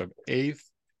finish of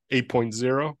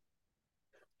 8.0.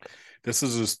 This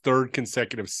is his 3rd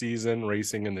consecutive season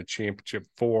racing in the Championship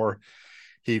 4.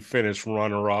 He finished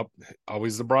runner-up,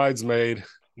 always the bridesmaid,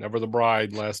 never the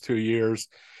bride, last 2 years.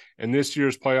 In this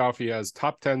year's playoff, he has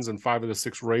top 10s in 5 of the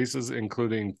 6 races,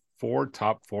 including 4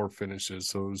 top 4 finishes.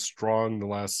 So it was strong the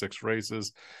last 6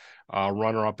 races.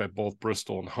 Runner-up at both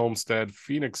Bristol and Homestead.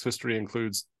 Phoenix history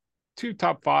includes 2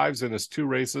 top 5s in his 2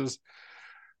 races,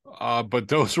 but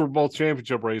those were both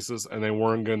championship races, and they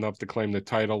weren't good enough to claim the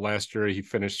title. Last year, he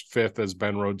finished 5th as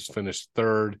Ben Rhodes finished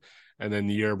 3rd, and then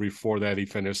the year before that, he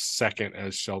finished 2nd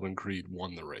as Sheldon Creed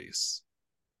won the race.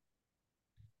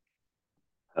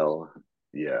 Hell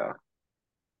yeah.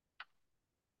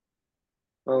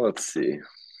 Well, let's see.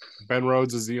 Ben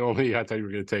Rhodes is the only. I thought you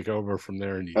were going to take over from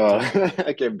there. And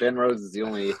okay, Ben Rhodes is the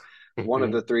only one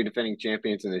of the 3 defending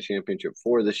champions in the Championship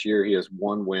 4 this year. He has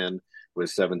 1 win with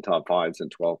 7 top 5s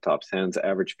and 12 top 10s,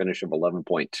 average finish of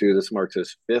 11.2. This marks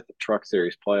his 5th Truck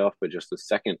Series playoff, but just the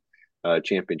 2nd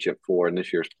Championship 4 in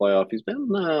this year's playoff. He's been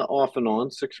off and on.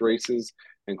 6 races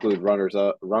include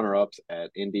runner-ups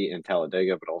at Indy and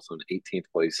Talladega, but also an 18th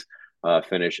place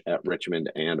finish at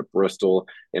Richmond and Bristol.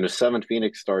 In his 7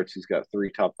 Phoenix starts, he's got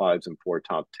 3 top 5s and 4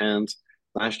 top 10s.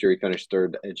 Last year, he finished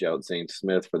 3rd to edge out Zane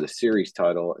Smith for the series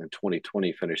title. In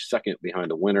 2020, finished 2nd behind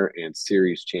the winner and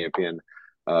series champion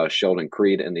Sheldon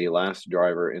Creed. And the last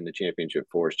driver in the Championship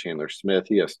 4 is Chandler Smith.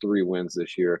 He has 3 wins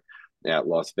this year at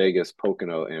Las Vegas,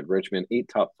 Pocono, and Richmond. 8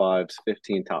 top 5s,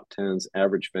 15 top 10s,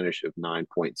 average finish of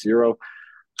 9.0.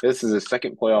 This is his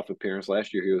 2nd playoff appearance.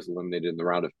 Last year, he was eliminated in the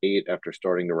round of 8 after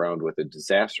starting the round with a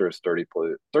disastrous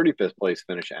 35th place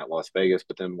finish at Las Vegas,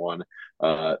 but then won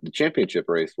the championship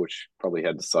race, which probably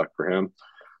had to suck for him.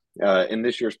 In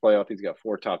this year's playoff, he's got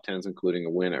 4 top 10s, including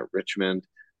a win at Richmond.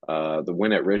 The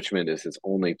win at Richmond is his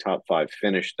only top 5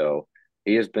 finish, though.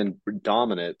 He has been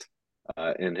dominant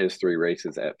in his 3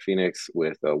 races at Phoenix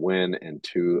with a win and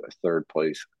 2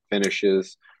 third-place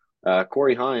finishes.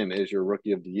 Corey Heim is your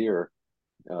Rookie of the Year.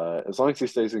 As long as he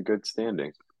stays in good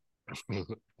standing.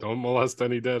 Don't molest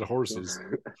any dead horses.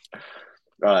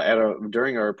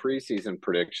 During our preseason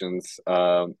predictions,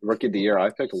 Rookie of the Year,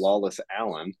 I picked Lawless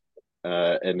Allen,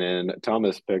 and then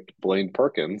Thomas picked Blaine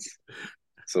Perkins.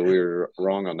 So we were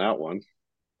wrong on that one.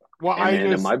 Well, I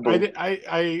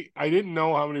didn't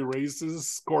know how many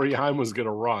races Corey Heim was going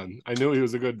to run. I knew he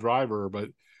was a good driver, but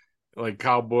like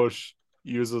Kyle Busch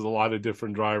uses a lot of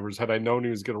different drivers. Had I known he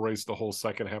was going to race the whole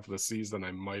second half of the season,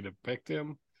 I might have picked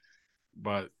him.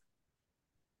 But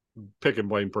picking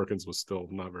Blaine Perkins was still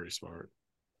not very smart.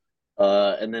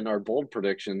 And then our bold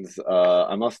predictions,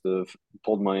 I must have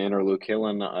pulled my inner Luke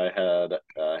Hillen. I had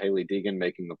Haley Deegan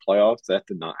making the playoffs. That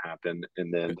did not happen.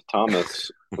 And then Thomas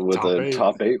with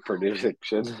top 8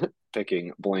 prediction,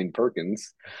 picking Blaine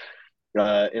Perkins.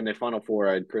 In the final four,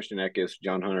 I had Christian Eckes,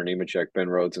 John Hunter Nemechek, Ben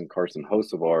Rhodes, and Carson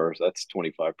Hocevar. That's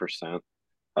 25%.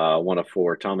 One of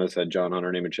four. Thomas had John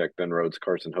Hunter Nemechek, Ben Rhodes,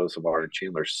 Carson Hocevar, and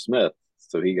Chandler Smith.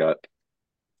 So he got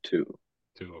two.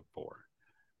 2 of 4.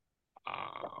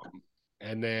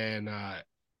 And then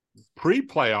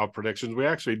pre-playoff predictions, we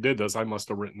actually did this. I must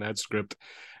have written that script.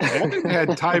 Evan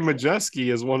had Ty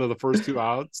Majeski as one of the first 2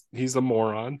 outs. He's a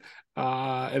moron.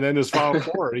 And then his final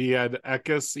 4, he had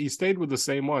Eckes. He stayed with the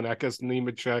same one. Eckes,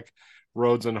 Nemechek,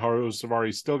 Rhodes, and Hocevar.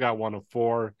 He still got 1 of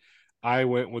 4. I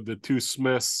went with the 2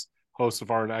 Smiths,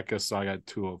 Hocevar and Eckes, so I got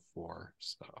 2 of 4.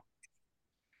 So,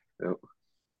 yep.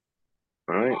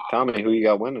 All right, Tommy, who you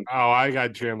got winning? Oh, I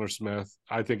got Chandler Smith.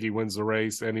 I think he wins the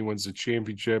race and he wins the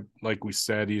championship. Like we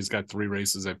said, he's got 3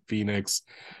 races at Phoenix,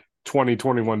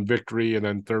 2021 victory, and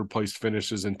then third place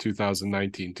finishes in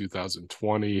 2019,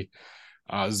 2020.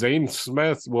 Zane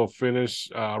Smith will finish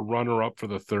runner up for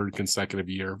the 3rd consecutive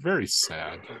year. Very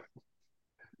sad.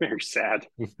 Very sad.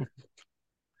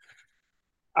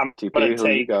 I'm TP, going who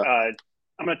you got?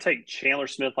 I'm going to take Chandler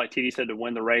Smith, like TD said, to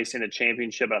win the race in the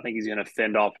championship. But I think he's going to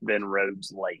fend off Ben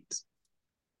Rhodes late.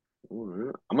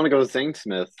 I'm going to go with Zane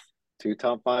Smith. 2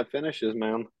 top 5 finishes,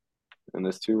 man, in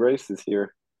his 2 races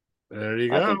here. There you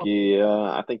go.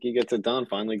 I think he gets it done.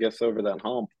 Finally gets over that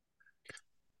hump.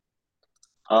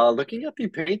 Looking at the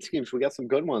paint schemes, we got some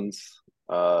good ones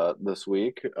this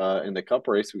week. In the Cup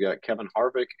race, we got Kevin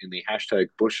Harvick in the hashtag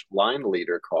Busch Line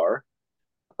Leader car.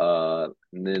 And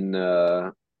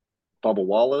then Bubba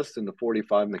Wallace in the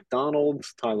 45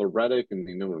 McDonald's, Tyler Reddick in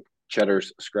the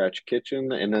Cheddar's Scratch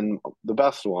Kitchen, and then the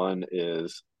best one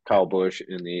is Kyle Busch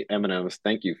in the M&M's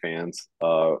Thank You Fans.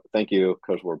 Thank you,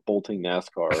 because we're bolting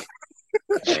NASCAR.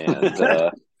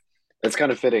 And it's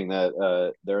kind of fitting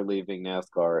that they're leaving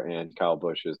NASCAR and Kyle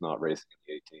Busch is not racing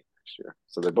in the 18 next year.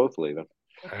 So they're both leaving.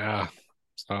 Yeah.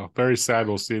 So very sad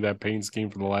we'll see that paint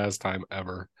scheme for the last time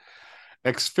ever.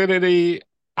 Xfinity,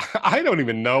 I don't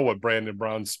even know what Brandon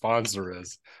Brown's sponsor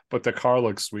is, but the car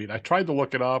looks sweet. I tried to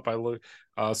look it up.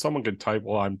 Someone could type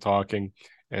while I'm talking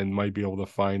and might be able to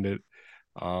find it.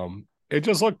 It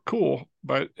just looked cool,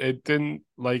 but it didn't,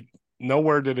 like,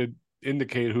 nowhere did it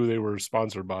indicate who they were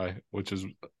sponsored by, which is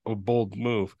a bold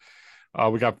move.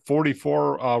 We got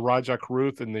 44 Rajah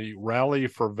Caruth in the Rally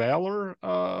for Valor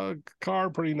car.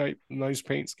 Pretty nice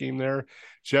paint scheme there.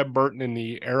 Jeb Burton in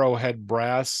the Arrowhead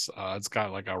Brass. It's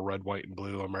got like a red, white, and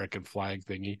blue American flag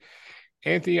thingy.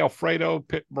 Anthony Alfredo,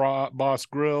 Pit Boss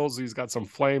Grills. He's got some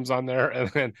flames on there. And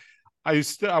then I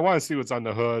want to see what's on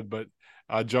the hood, but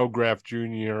Joe Graff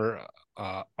Jr.,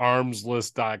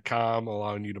 armslist.com,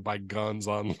 allowing you to buy guns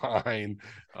online.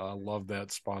 Love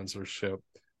that sponsorship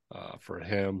for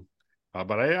him.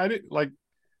 But I didn't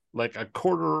like a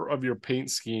quarter of your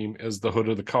paint scheme is the hood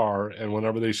of the car, and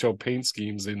whenever they show paint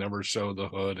schemes, they never show the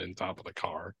hood and top of the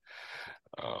car.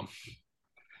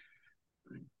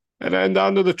 And then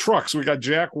down to the trucks, we got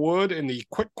Jack Wood in the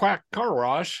Quick Quack Car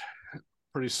Wash,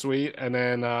 pretty sweet, and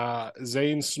then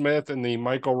Zane Smith in the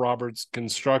Michael Roberts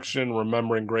Construction,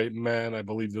 Remembering Great Men. I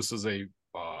believe this is a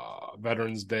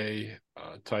Veterans Day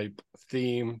type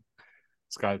theme.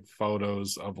 It's got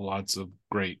photos of lots of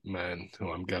great men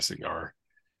who I'm guessing are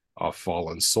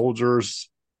fallen soldiers.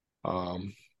 Or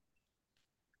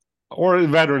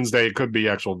Veterans Day, it could be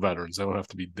actual veterans. They don't have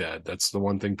to be dead. That's the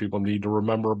one thing people need to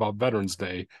remember about Veterans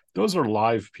Day. Those are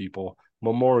live people.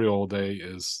 Memorial Day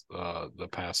is the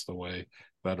passed away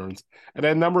veterans. And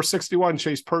then number 61,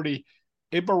 Chase Purdy,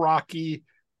 Ibaraki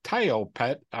Tayo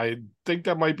Pet. I think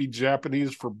that might be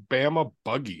Japanese for Bama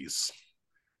Buggies.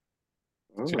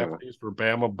 Japanese for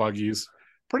Bama Buggies.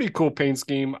 Pretty cool paint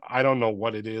scheme. I don't know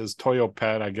what it is. Toyo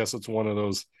Pet. I guess it's one of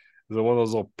those. Is it one of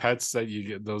those little pets that you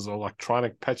get? Those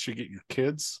electronic pets you get your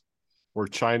kids, where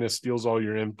China steals all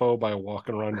your info by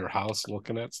walking around your house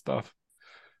looking at stuff.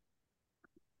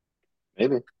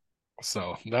 Maybe.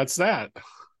 So that's that.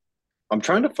 I'm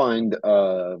trying to find.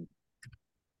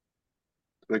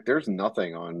 There's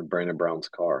nothing on Brandon Brown's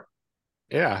car.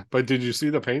 Yeah, but did you see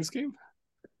the paint scheme?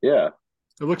 Yeah.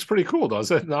 It looks pretty cool, does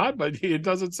it not? But it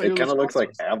doesn't say. It kind of looks like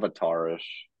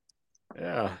Avatar-ish.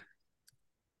 Yeah.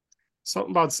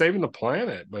 Something about saving the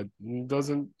planet, but it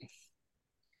doesn't.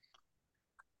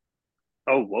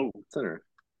 Oh, whoa. Center.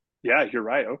 Yeah, you're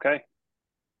right. Okay.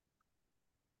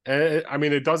 I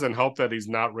mean, it doesn't help that he's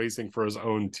not racing for his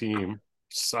own team.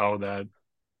 So that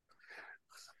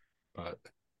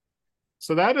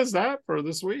is that for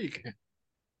this week.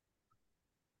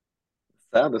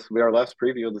 Sad. This will be our last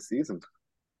preview of the season.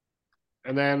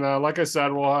 And then, like I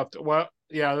said, we'll have to. Well,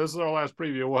 yeah, this is our last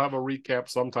preview. We'll have a recap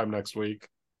sometime next week.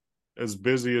 as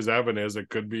busy as Evan is. It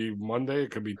could be Monday,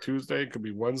 it could be Tuesday, it could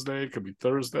be Wednesday, it could be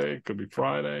Thursday, it could be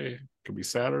Friday, it could be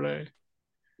Saturday.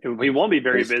 He won't be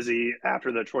very busy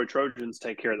after the Troy Trojans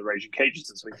take care of the Raging Cajuns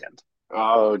this weekend.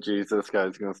 Oh, geez, this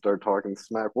guy's going to start talking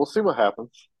smack. We'll see what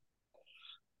happens.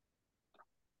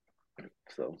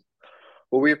 So,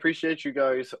 well, we appreciate you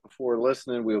guys for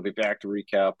listening. We'll be back to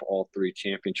recap all 3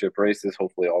 championship races.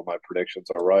 Hopefully all my predictions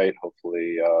are right.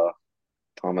 Hopefully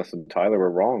Thomas and Tyler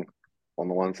were wrong on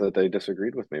the ones that they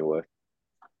disagreed with me with.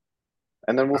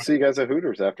 And then we'll see you guys at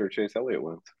Hooters after Chase Elliott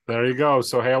wins. There you go.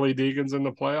 So Haley Deegan's in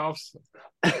the playoffs.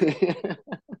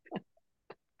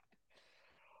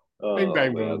 Bing,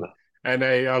 bang, boom. And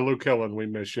Luke Hillen, we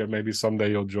miss you. Maybe someday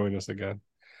you'll join us again.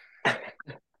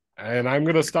 And I'm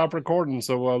going to stop recording.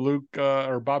 So Luke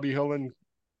or Bobby Hillen,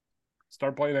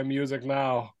 start playing that music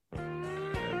now.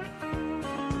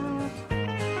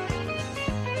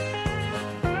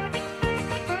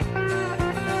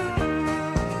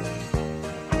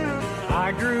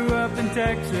 I grew up in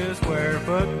Texas where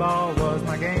football was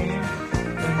my game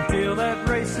until that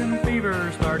racing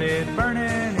fever started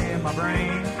burning in my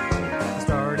brain. I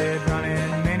started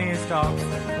running mini stocks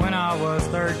when I was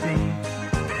 13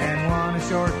 and won a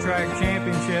short track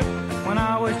championship when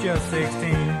I was just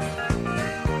 16.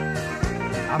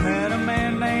 I met a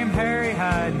man named Harry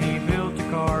Hyde and he built a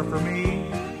car for me,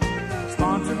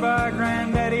 sponsored by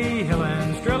Granddaddy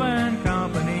Hillen's Drilling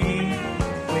Company.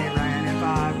 We ran in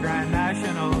 5 Grand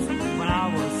Nationals when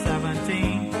I was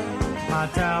 17. My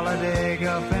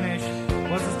Talladega finish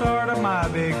was the start of my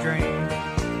big dream.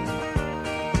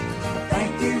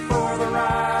 Thank you for the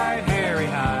ride, Harry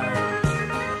Hyde.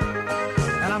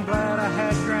 And I'm glad I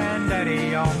had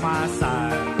Granddaddy on my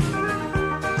side.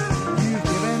 You've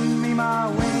given me my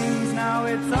wings, now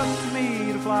it's up to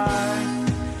me to fly.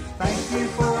 Thank you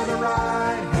for the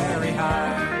ride, Harry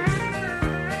Hyde.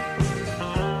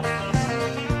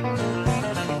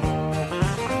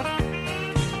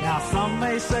 Now some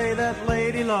may say that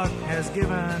Lady Luck has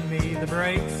given me the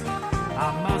breaks.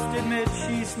 I must admit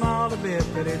she smiled a bit,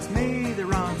 but it's me that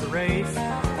runs the race.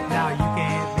 Now you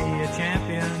can't be a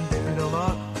champion due to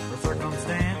luck or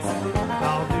circumstance.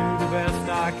 I'll do the best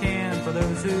I can for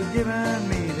those who've given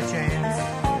me the chance.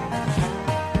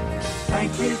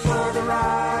 Thank you for